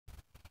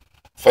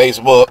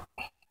Facebook,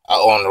 I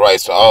own the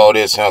rights to all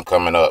this him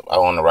coming up. I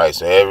own the rights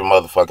to every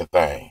motherfucking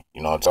thing.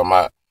 You know what I'm talking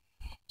about?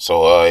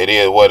 So it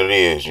is what it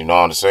is, you know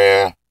what I'm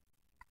saying?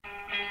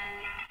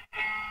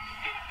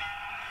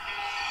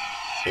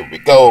 Here we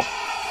go.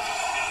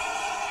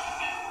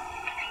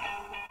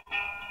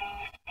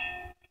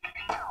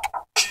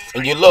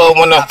 And you love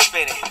when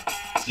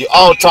you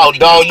all talk,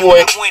 dog. You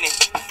ain't.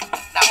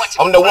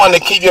 I'm the one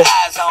that keep you.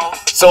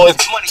 So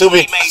it's to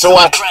be. So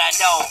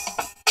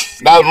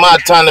now's my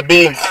time to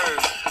be.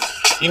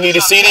 You need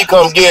a CD,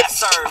 come get.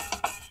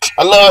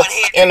 I love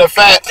in the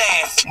fact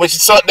when she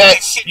suck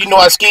that, you know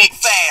I ski.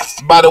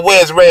 By the way,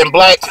 it's red and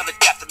black.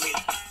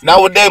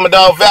 Nowadays, my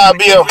dog Val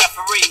Bill.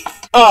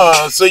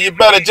 So you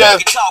better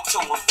just,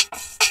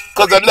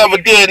 cause I never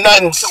did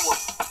nothing.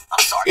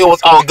 It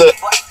was all good.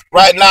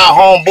 Right now,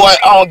 homeboy,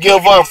 I don't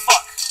give up.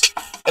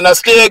 And I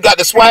still got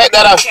the swag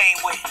that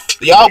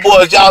y'all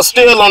boys, y'all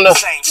still on the,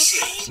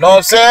 know what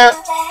I'm saying?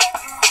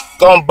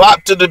 Gon'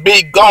 bop to the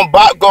beat, gon'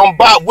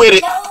 bop with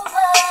it.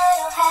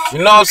 You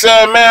know what I'm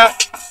saying, man?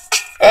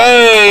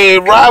 Hey,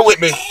 ride with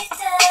me.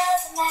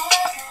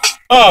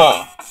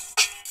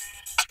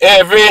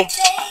 Every,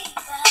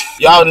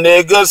 y'all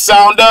niggas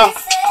sound up.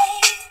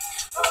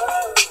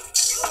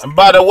 And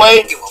by the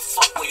way,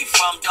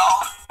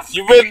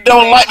 you really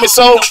don't like me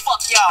so,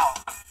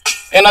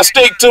 and I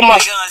stick to my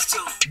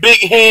big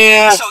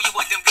hand.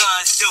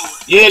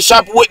 You ain't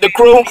shopping with the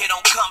crew.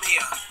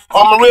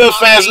 All my real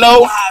fans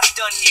know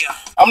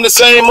I'm the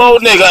same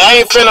old nigga. I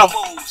ain't finna,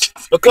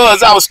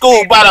 because I was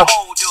schooled by the,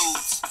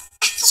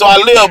 so I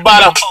live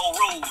by the,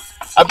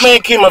 I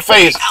been keep my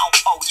face.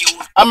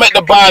 I'm at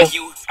the bottom.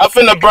 I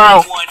finna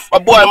burn. My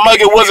boy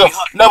Muggy was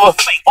never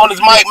on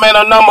his mic, man.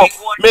 A number.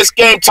 Miss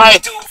game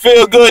tight.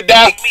 Feel good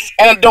down.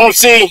 And don't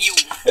see.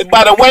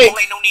 By the way,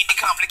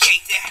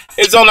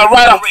 it's on the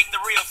right.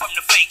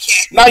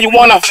 Now you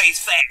wanna,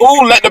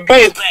 ooh, let the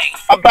bass.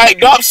 I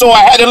backed up, so I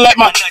had to let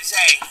my,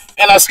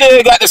 and I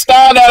still got the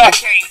style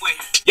that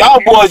y'all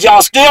boys,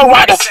 y'all still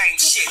riding.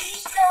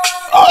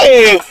 Oh,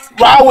 hey,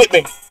 ride with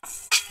me.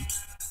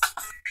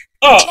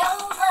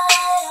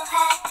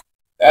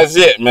 That's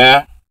it,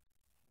 man.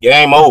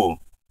 Game over.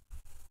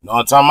 Know what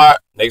I'm talking about?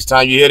 Next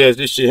time you hear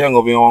this shit ain't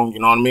gonna be on, you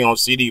know what I mean, on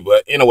CD.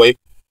 But anyway,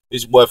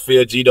 this your boy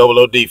Phil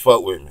G-O-O-D.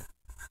 Fuck with me.